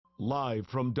Live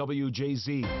from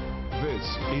WJZ,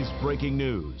 this is breaking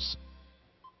news.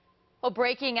 Well,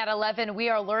 breaking at 11, we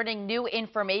are learning new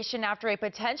information after a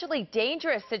potentially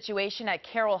dangerous situation at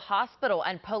Carroll Hospital,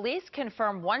 and police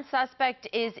confirm one suspect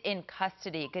is in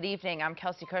custody. Good evening. I'm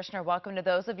Kelsey Kushner. Welcome to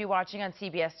those of you watching on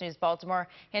CBS News Baltimore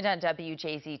and on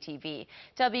WJZ TV.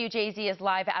 WJZ is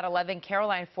live at 11.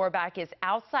 Caroline Forbach is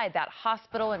outside that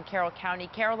hospital in Carroll County.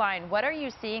 Caroline, what are you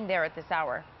seeing there at this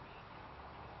hour?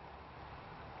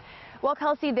 Well,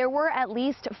 Kelsey, there were at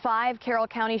least 5 Carroll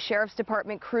County Sheriff's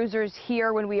Department cruisers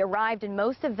here when we arrived, and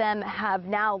most of them have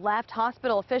now left.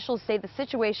 Hospital officials say the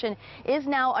situation is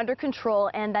now under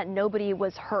control and that nobody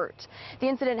was hurt. The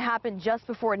incident happened just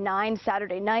before 9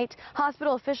 Saturday night.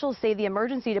 Hospital officials say the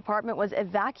emergency department was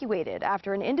evacuated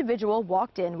after an individual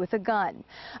walked in with a gun.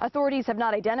 Authorities have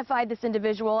not identified this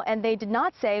individual, and they did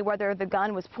not say whether the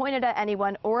gun was pointed at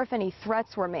anyone or if any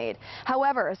threats were made.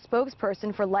 However, a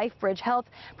spokesperson for LifeBridge Health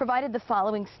provided the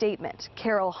following statement.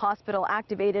 Carroll Hospital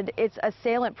activated its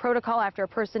assailant protocol after a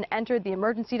person entered the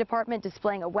emergency department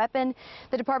displaying a weapon.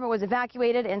 The department was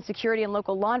evacuated and security and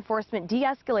local law enforcement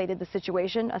de-escalated the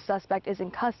situation. A suspect is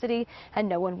in custody and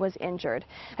no one was injured.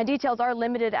 And details are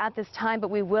limited at this time,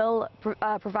 but we will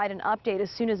provide an update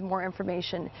as soon as more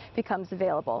information becomes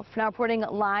available. For now, reporting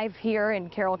live here in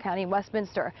Carroll County,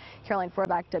 Westminster, Caroline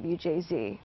Forbach, WJZ.